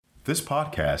This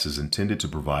podcast is intended to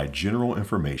provide general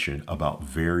information about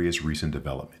various recent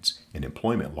developments in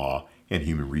employment law and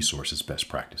human resources best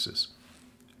practices.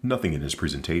 Nothing in this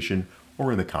presentation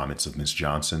or in the comments of Ms.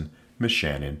 Johnson, Ms.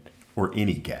 Shannon, or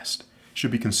any guest should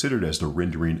be considered as the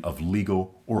rendering of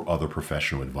legal or other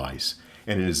professional advice,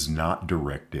 and it is not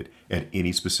directed at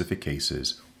any specific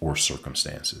cases or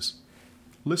circumstances.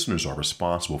 Listeners are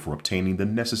responsible for obtaining the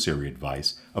necessary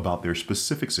advice about their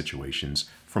specific situations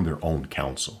from their own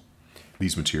counsel.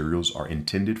 These materials are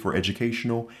intended for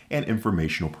educational and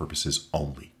informational purposes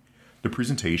only. The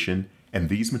presentation and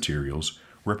these materials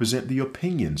represent the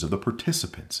opinions of the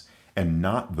participants and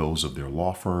not those of their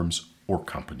law firms or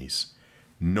companies.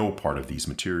 No part of these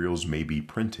materials may be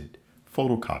printed,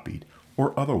 photocopied,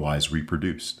 or otherwise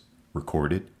reproduced,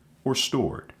 recorded, or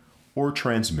stored, or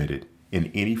transmitted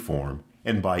in any form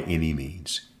and by any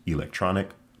means,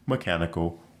 electronic,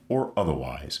 mechanical, or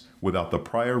otherwise, without the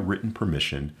prior written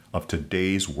permission of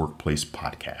Today's Workplace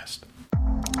podcast.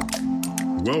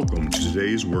 Welcome to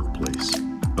Today's Workplace,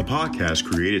 a podcast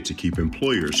created to keep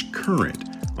employers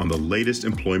current on the latest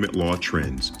employment law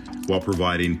trends while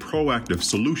providing proactive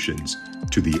solutions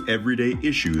to the everyday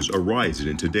issues arising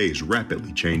in today's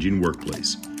rapidly changing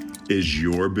workplace. Is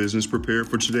your business prepared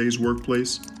for today's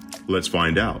workplace? Let's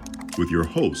find out with your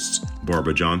hosts,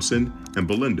 Barbara Johnson and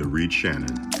Belinda Reed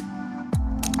Shannon.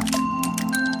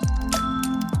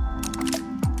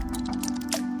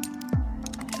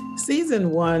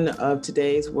 Season 1 of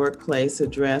Today's Workplace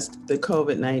addressed the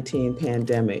COVID-19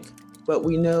 pandemic, but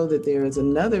we know that there is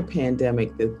another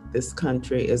pandemic that this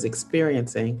country is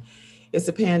experiencing. It's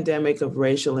a pandemic of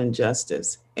racial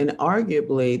injustice. And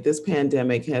arguably, this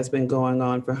pandemic has been going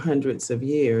on for hundreds of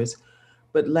years.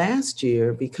 But last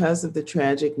year, because of the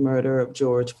tragic murder of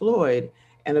George Floyd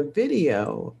and a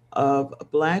video of a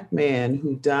Black man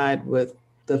who died with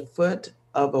the foot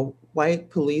of a white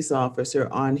police officer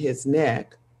on his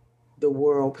neck, the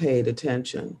world paid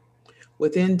attention.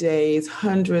 Within days,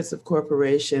 hundreds of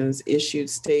corporations issued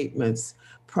statements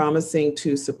promising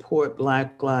to support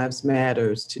Black Lives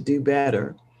Matter to do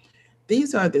better.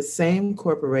 These are the same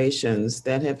corporations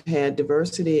that have had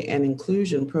diversity and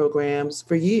inclusion programs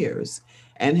for years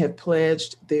and have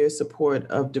pledged their support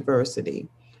of diversity.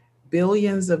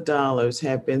 Billions of dollars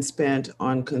have been spent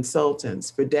on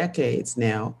consultants for decades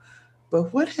now,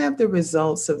 but what have the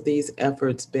results of these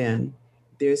efforts been?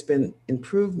 There's been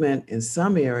improvement in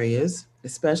some areas,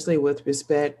 especially with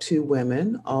respect to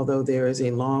women, although there is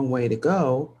a long way to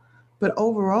go. But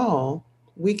overall,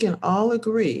 we can all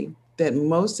agree that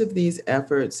most of these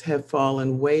efforts have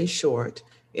fallen way short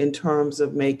in terms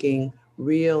of making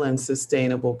real and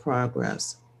sustainable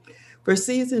progress. For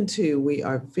season 2, we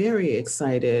are very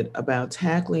excited about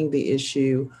tackling the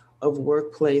issue of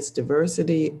workplace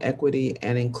diversity, equity,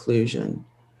 and inclusion.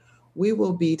 We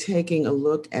will be taking a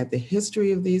look at the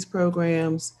history of these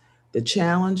programs, the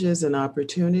challenges and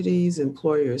opportunities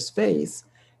employers face,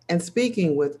 and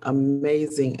speaking with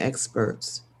amazing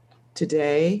experts.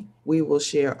 Today, we will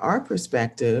share our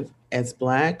perspective as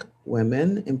Black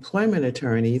women employment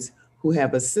attorneys who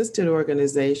have assisted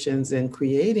organizations in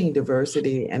creating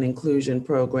diversity and inclusion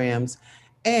programs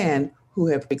and who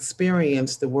have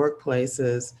experienced the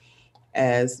workplaces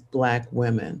as Black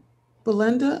women.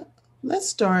 Belinda, let's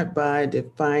start by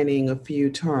defining a few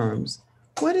terms.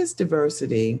 What is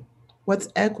diversity? What's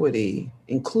equity,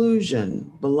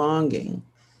 inclusion, belonging?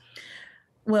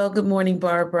 Well, good morning,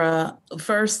 Barbara.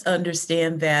 First,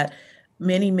 understand that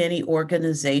many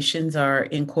organizations are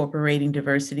incorporating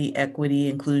diversity, equity,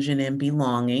 inclusion, and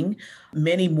belonging,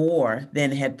 many more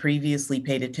than had previously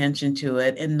paid attention to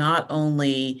it, and not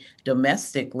only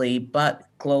domestically, but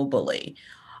globally.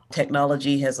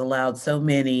 Technology has allowed so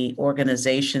many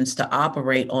organizations to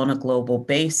operate on a global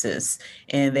basis,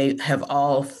 and they have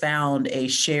all found a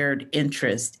shared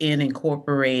interest in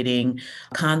incorporating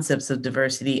concepts of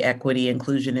diversity, equity,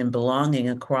 inclusion, and belonging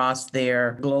across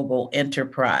their global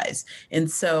enterprise. And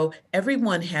so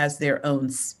everyone has their own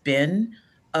spin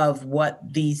of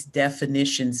what these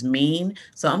definitions mean.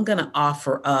 So I'm going to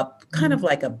offer up kind of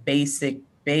like a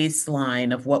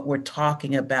baseline of what we're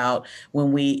talking about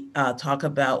when we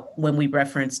when we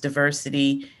reference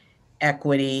diversity,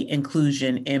 equity,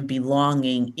 inclusion, and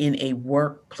belonging in a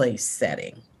workplace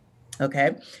setting.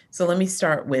 Okay, so let me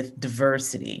start with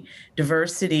diversity.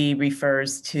 Diversity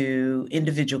refers to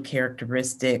individual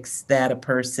characteristics that a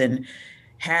person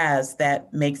has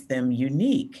that makes them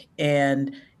unique.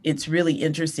 And it's really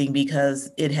interesting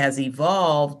because it has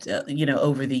evolved,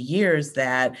 over the years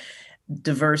that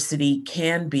diversity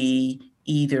can be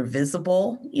either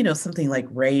visible, something like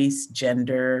race,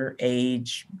 gender,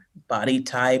 age, body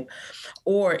type,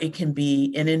 or it can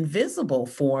be an invisible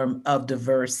form of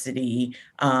diversity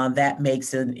that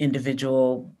makes an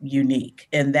individual unique.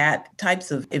 And that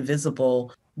types of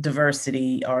invisible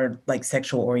diversity are like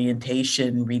sexual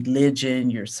orientation, religion,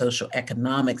 your social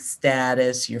economic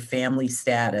status, your family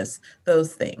status,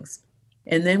 those things.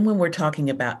 And then when we're talking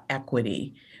about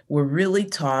equity, we're really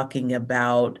talking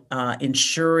about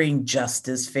ensuring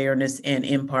justice, fairness, and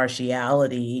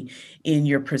impartiality in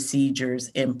your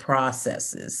procedures and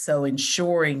processes. So,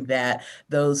 ensuring that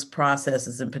those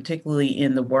processes, and particularly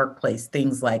in the workplace,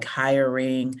 things like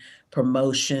hiring,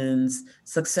 promotions,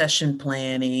 succession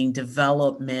planning,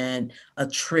 development,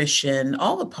 attrition,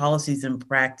 all the policies and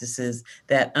practices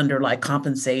that underlie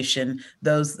compensation,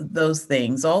 those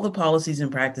things, all the policies and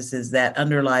practices that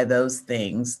underlie those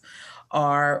things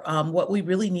are what we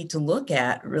really need to look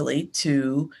at, really,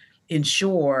 to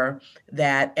ensure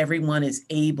that everyone is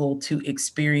able to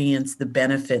experience the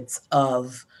benefits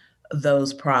of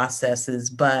those processes,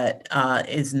 but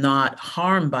is not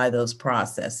harmed by those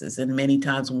processes. And many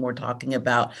times when we're talking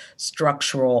about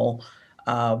structural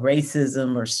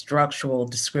racism or structural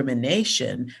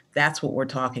discrimination, that's what we're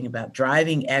talking about,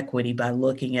 driving equity by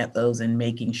looking at those and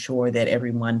making sure that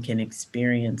everyone can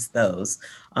experience those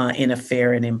in a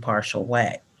fair and impartial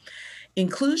way.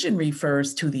 Inclusion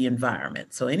refers to the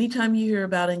environment. So, anytime you hear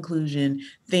about inclusion,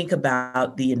 think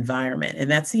about the environment. And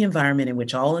that's the environment in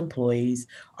which all employees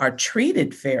are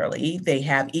treated fairly. They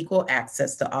have equal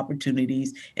access to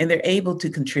opportunities and they're able to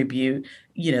contribute,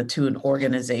 to an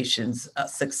organization's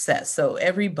success. So,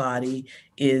 everybody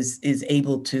is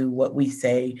able to, what we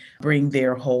say, bring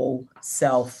their whole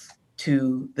self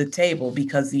to the table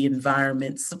because the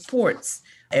environment supports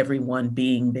everyone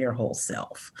being their whole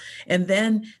self. And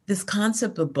then this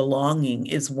concept of belonging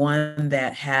is one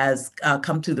that has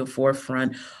come to the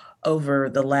forefront over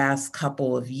the last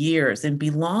couple of years. And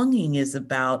belonging is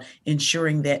about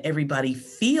ensuring that everybody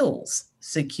feels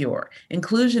secure.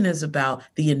 Inclusion is about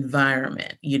the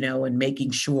environment, and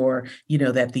making sure,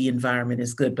 that the environment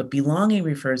is good. But belonging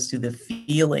refers to the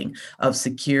feeling of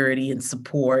security and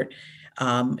support.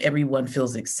 Everyone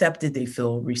feels accepted, they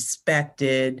feel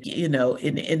respected,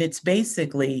 and it's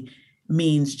basically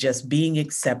means just being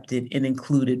accepted and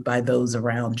included by those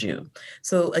around you.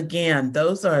 So, again,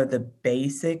 those are the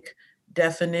basic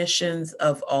definitions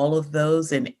of all of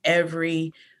those, and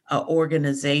every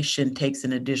organization takes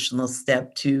an additional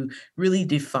step to really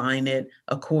define it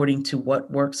according to what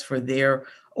works for their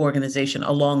organization.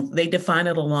 They define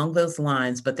it along those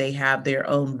lines, but they have their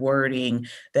own wording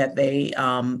that they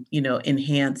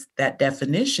enhance that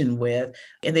definition with,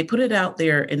 and they put it out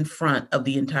there in front of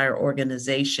the entire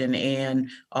organization and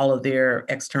all of their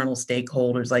external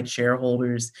stakeholders like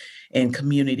shareholders and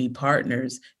community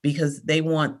partners, because they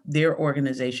want their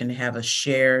organization to have a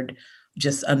shared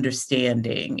just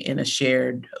understanding and a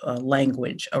shared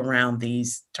language around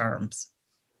these terms.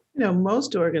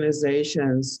 Most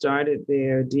organizations started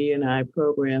their D&I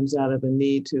programs out of a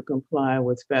need to comply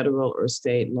with federal or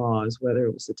state laws, whether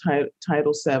it was the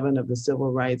Title VII of the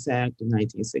Civil Rights Act of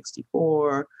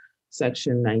 1964,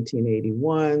 Section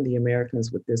 1981, the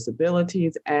Americans with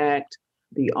Disabilities Act,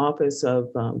 the Office of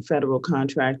Federal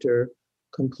Contractor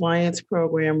Compliance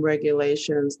Program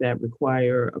regulations that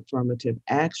require affirmative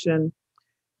action.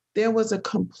 There was a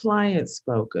compliance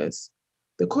focus.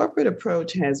 The corporate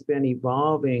approach has been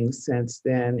evolving since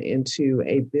then into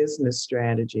a business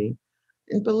strategy.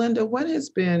 And Belinda, what has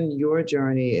been your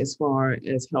journey as far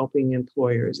as helping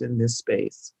employers in this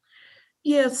space?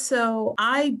 Yeah, so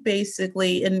I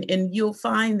basically, and you'll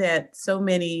find that so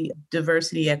many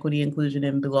diversity, equity, inclusion,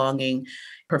 and belonging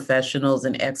professionals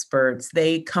and experts,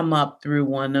 they come up through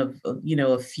one of,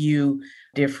 a few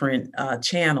different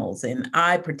channels. And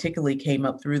I particularly came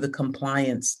up through the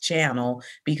compliance channel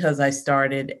because I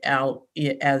started out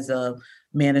as a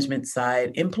management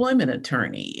side employment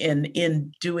attorney. And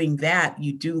in doing that,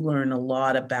 you do learn a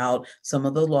lot about some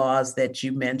of the laws that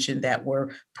you mentioned that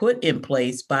were put in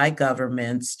place by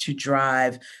governments to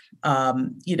drive,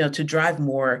 to drive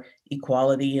more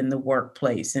equality in the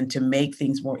workplace and to make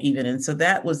things more even. And so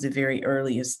that was the very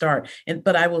earliest start.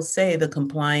 But I will say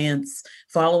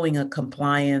following a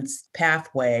compliance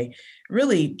pathway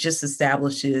really just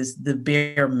establishes the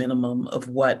bare minimum of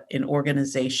what an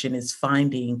organization is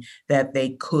finding that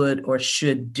they could or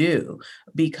should do.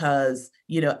 Because,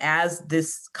 as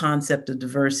this concept of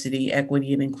diversity,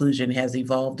 equity, and inclusion has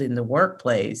evolved in the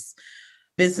workplace,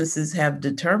 businesses have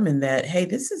determined that, hey,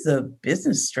 this is a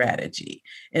business strategy.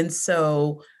 And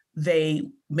so they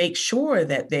make sure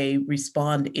that they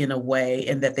respond in a way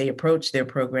and that they approach their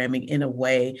programming in a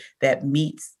way that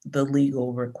meets the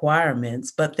legal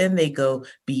requirements. But then they go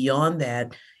beyond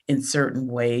that in certain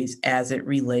ways as it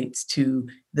relates to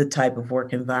the type of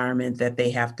work environment that they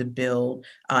have to build,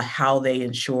 how they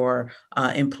ensure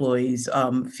employees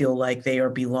feel like they are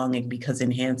belonging, because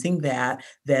enhancing that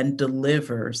then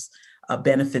delivers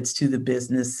benefits to the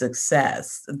business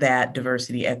success that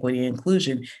diversity, equity, and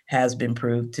inclusion has been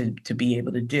proved to be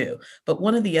able to do. But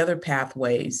one of the other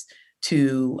pathways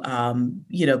to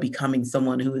becoming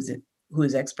someone who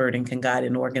is expert and can guide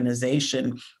an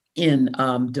organization in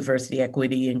diversity,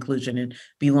 equity, inclusion, and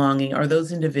belonging are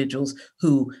those individuals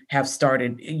who have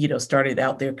started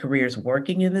out their careers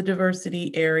working in the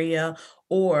diversity area,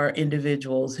 or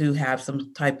individuals who have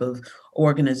some type of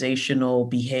organizational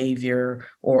behavior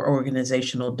or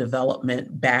organizational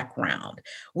development background.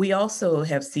 We also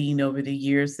have seen over the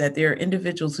years that there are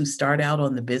individuals who start out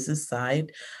on the business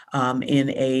side in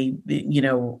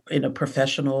a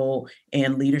professional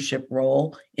and leadership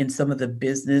role in some of the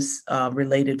business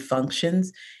related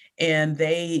functions. And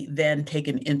they then take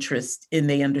an interest and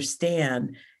they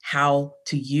understand how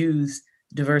to use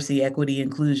diversity, equity,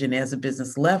 inclusion as a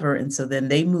business lever. And so then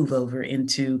they move over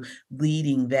into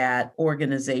leading that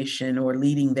organization or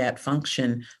leading that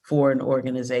function for an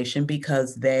organization,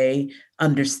 because they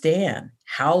understand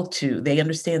they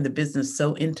understand the business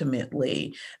so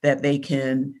intimately that they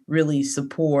can really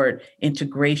support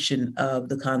integration of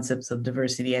the concepts of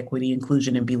diversity, equity,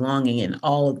 inclusion, and belonging in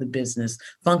all of the business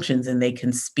functions. And they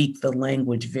can speak the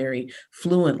language very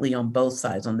fluently on both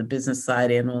sides, on the business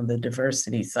side and on the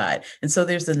diversity side. And so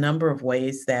there's a number of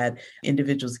ways that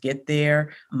individuals get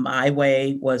there. My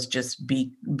way was just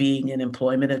being an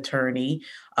employment attorney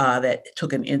that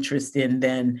took an interest in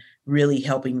then really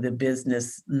helping the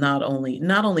business, not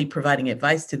only providing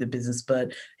advice to the business,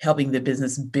 but helping the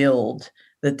business build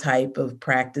the type of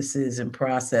practices and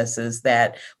processes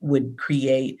that would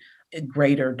create a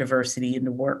greater diversity in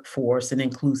the workforce, an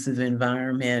inclusive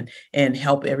environment, and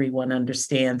help everyone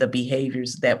understand the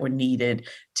behaviors that were needed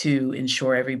to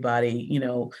ensure everybody,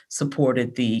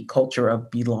 supported the culture of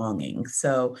belonging.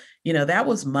 So, that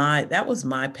was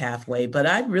my pathway. But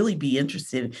I'd really be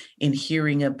interested in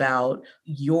hearing about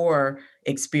your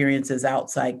experiences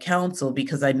outside counsel,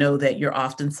 because I know that you're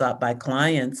often sought by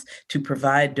clients to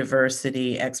provide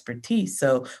diversity expertise.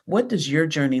 So what does your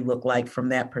journey look like from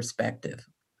that perspective?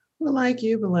 Well, like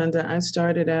you, Belinda, I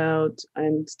started out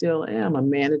and still am a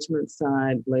management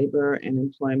side labor and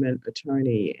employment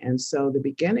attorney. And so the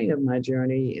beginning of my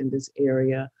journey in this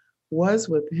area was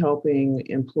with helping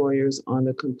employers on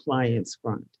the compliance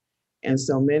front. And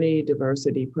so many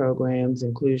diversity programs,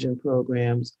 inclusion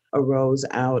programs arose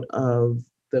out of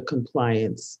the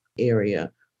compliance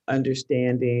area,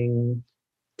 understanding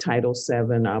Title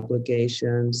VII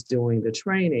obligations, doing the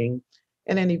training.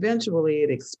 And then eventually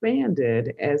it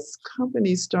expanded as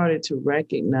companies started to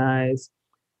recognize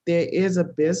there is a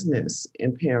business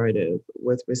imperative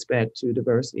with respect to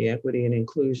diversity, equity, and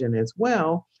inclusion as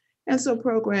well. And so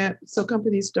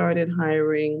companies started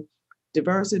hiring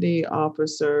diversity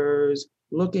officers,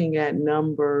 looking at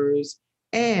numbers,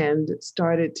 and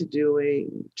started to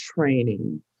doing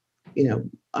training,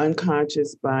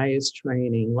 unconscious bias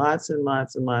training, lots and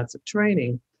lots and lots of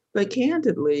training. But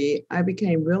candidly, I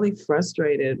became really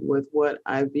frustrated with what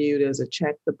I viewed as a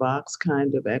check the box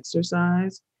kind of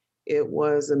exercise. It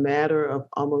was a matter of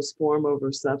almost form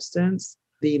over substance.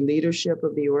 The leadership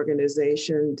of the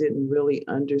organization didn't really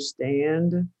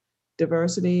understand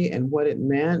diversity and what it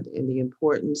meant and the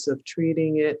importance of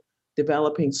treating it,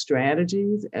 developing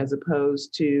strategies as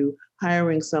opposed to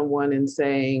hiring someone and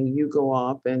saying, you go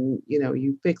off and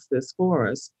you fix this for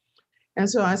us. And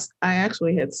so I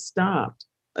actually had stopped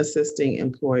assisting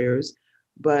employers.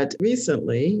 But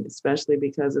recently, especially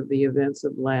because of the events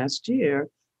of last year,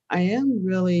 I am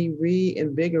really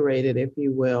reinvigorated, if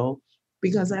you will,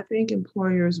 because I think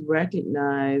employers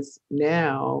recognize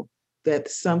now that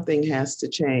something has to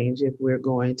change if we're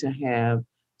going to have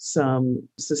some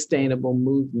sustainable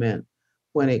movement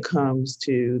when it comes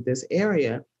to this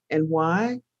area. And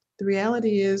why? The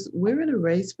reality is we're in a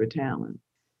race for talent.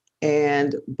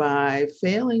 And by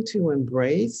failing to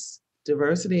embrace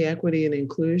diversity, equity, and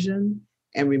inclusion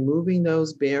and removing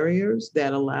those barriers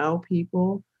that allow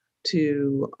people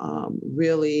to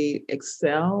really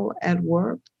excel at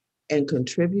work and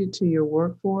contribute to your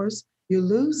workforce, you're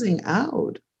losing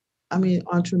out,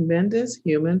 on tremendous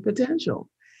human potential.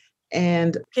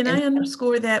 And Can I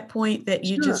underscore that point that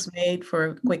you sure, just made for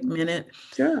a quick minute?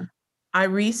 sure. I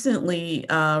recently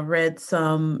read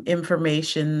some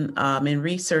information and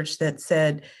research that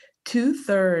said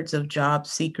 2/3 of job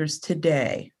seekers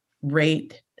today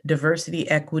rate diversity,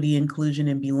 equity, inclusion,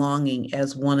 and belonging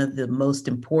as one of the most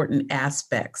important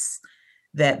aspects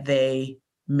that they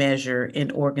measure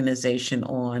an organization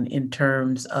on in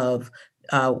terms of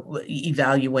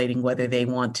evaluating whether they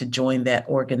want to join that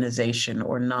organization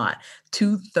or not.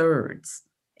 2/3.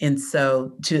 And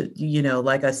so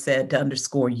like I said, to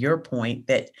underscore your point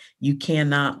that you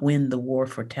cannot win the war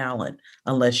for talent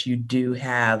unless you do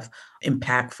have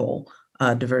impactful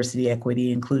diversity,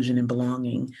 equity, inclusion, and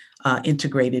belonging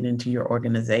integrated into your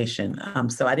organization.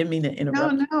 So I didn't mean to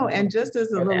interrupt. No. And just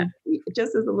as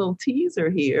a little teaser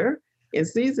here, in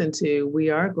season 2, we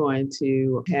are going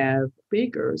to have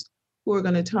speakers who are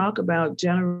going to talk about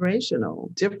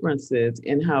generational differences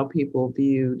in how people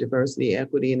view diversity,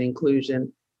 equity, and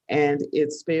inclusion. And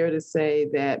it's fair to say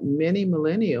that many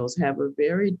millennials have a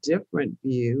very different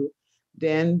view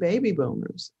than baby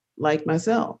boomers like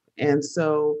myself. And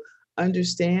so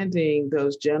understanding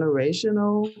those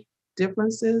generational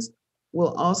differences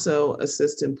will also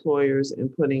assist employers in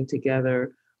putting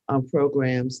together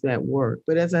programs that work.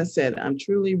 But as I said, I'm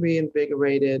truly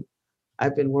reinvigorated.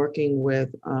 I've been working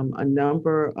with a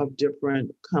number of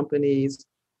different companies,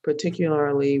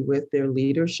 particularly with their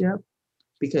leadership,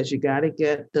 because you got to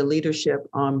get the leadership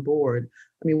on board.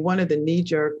 I mean, one of the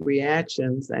knee-jerk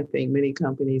reactions I think many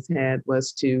companies had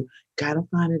was to got to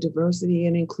find a diversity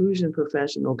and inclusion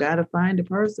professional, got to find a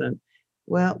person.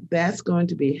 Well, that's going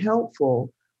to be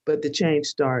helpful, but the change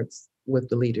starts with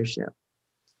the leadership.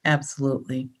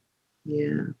 Absolutely.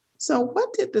 Yeah. So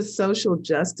what did the social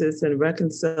justice and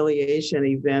reconciliation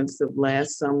events of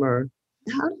last summer,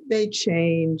 how did they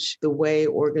change the way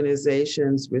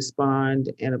organizations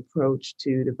respond and approach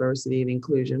to diversity and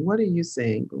inclusion? What are you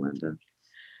saying, Belinda?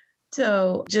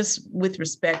 So just with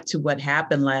respect to what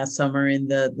happened last summer and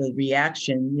the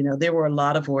reaction, there were a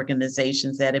lot of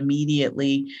organizations that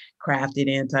immediately crafted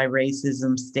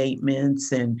anti-racism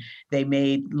statements, and they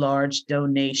made large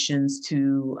donations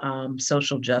to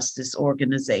social justice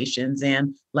organizations.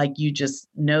 And like you just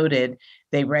noted,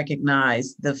 they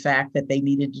recognized the fact that they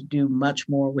needed to do much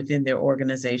more within their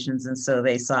organizations. And so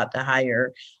they sought to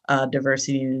hire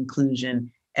diversity and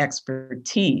inclusion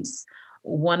expertise.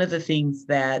 One of the things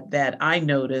that I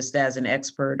noticed as an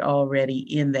expert already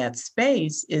in that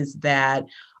space is that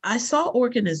I saw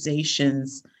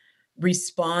organizations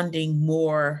responding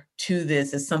more to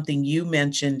this as something you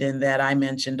mentioned and that I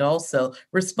mentioned also,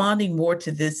 responding more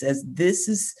to this as this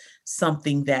is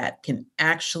something that can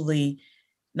actually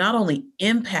not only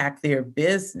impact their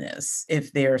business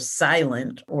if they're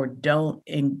silent or don't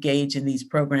engage in these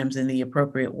programs in the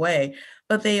appropriate way,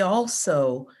 but they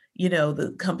also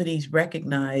the companies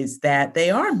recognize that they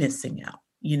are missing out,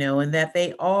 and that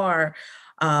they are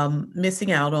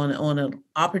missing out on an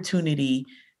opportunity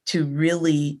to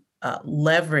really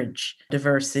leverage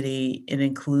diversity and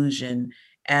inclusion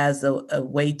as a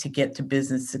way to get to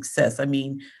business success. I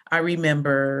mean, I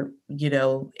remember,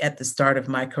 at the start of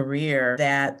my career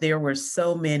that there were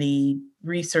so many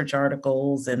research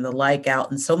articles and the like out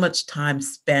and so much time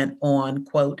spent on,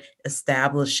 quote,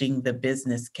 establishing the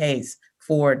business case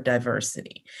for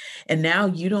diversity. And now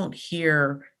you don't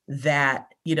hear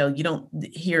that, you don't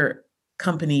hear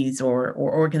companies or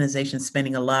organizations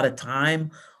spending a lot of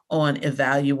time on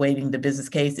evaluating the business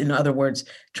case. In other words,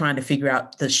 trying to figure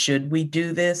out should we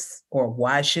do this or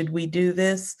why should we do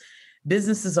this?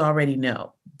 Businesses already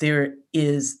know there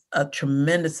is a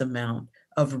tremendous amount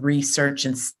of research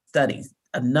and studies.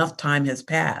 Enough time has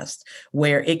passed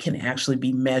where it can actually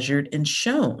be measured and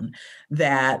shown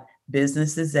that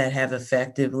businesses that have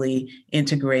effectively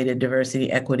integrated diversity,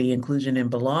 equity, inclusion, and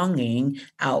belonging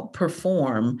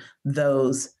outperform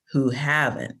those who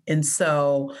haven't. And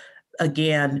so,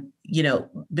 again,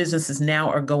 businesses now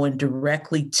are going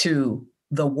directly to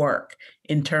the work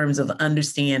in terms of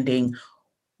understanding,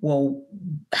 well,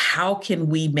 how can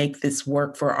we make this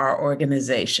work for our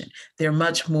organization? They're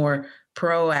much more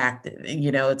proactive.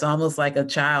 It's almost like a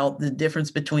child, the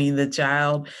difference between the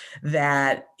child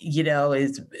that,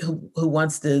 is who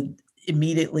wants to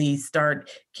immediately start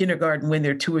kindergarten when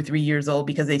they're 2 or 3 years old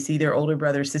because they see their older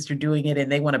brother or sister doing it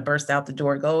and they want to burst out the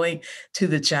door going, to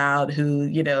the child who,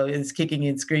 is kicking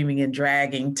and screaming and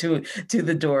dragging to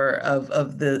the door of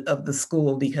the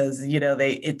school because,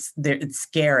 it's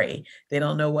scary. They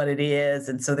don't know what it is.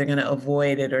 And so they're going to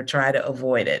avoid it or try to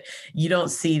avoid it. You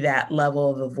don't see that level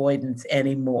of avoidance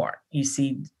anymore. You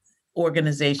see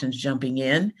organizations jumping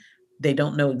in. They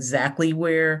don't know exactly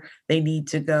where they need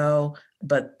to go,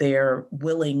 but they're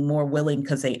more willing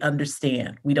because they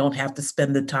understand. We don't have to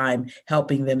spend the time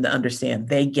helping them to understand.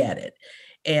 They get it.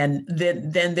 And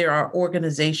then there are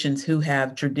organizations who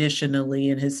have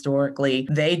traditionally and historically,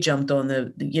 they jumped on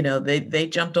they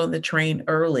jumped on the train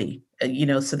early.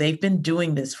 So they've been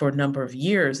doing this for a number of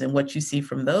years. And what you see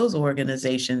from those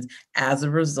organizations as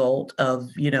a result of,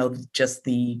 just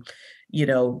the,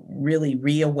 really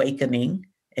reawakening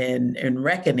and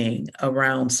reckoning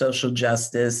around social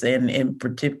justice and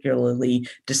particularly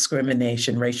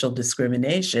discrimination, racial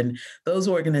discrimination, those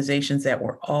organizations that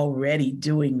were already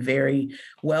doing very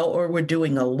well or were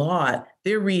doing a lot,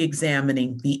 they're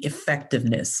re-examining the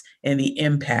effectiveness and the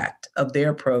impact of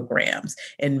their programs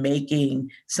and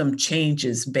making some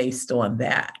changes based on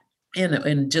that.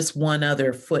 And just one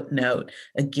other footnote,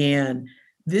 again,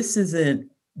 this isn't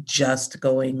just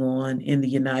going on in the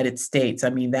United States. I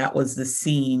mean, that was the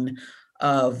scene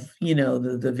of,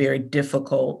 the very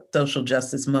difficult social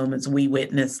justice moments we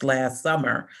witnessed last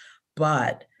summer.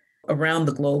 But around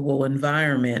the global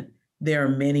environment, there are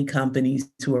many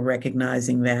companies who are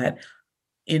recognizing that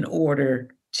in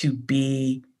order to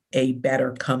be a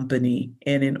better company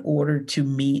and in order to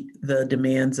meet the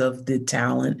demands of the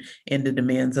talent and the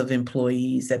demands of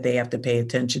employees, that they have to pay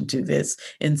attention to this.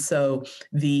 And so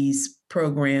these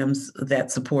programs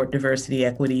that support diversity,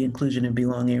 equity, inclusion, and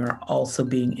belonging are also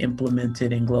being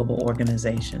implemented in global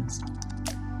organizations.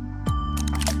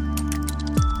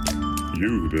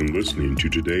 You've been listening to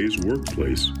Today's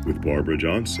Workplace with Barbara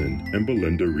Johnson and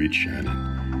Belinda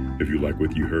Reed-Shannon. If you like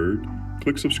what you heard,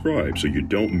 click subscribe so you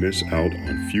don't miss out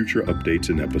on future updates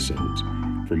and episodes.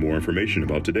 For more information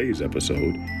about today's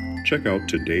episode, check out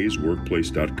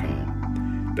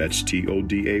todaysworkplace.com. That's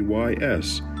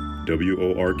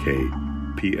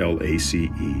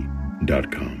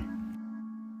TODAYSWORKPLACE.com.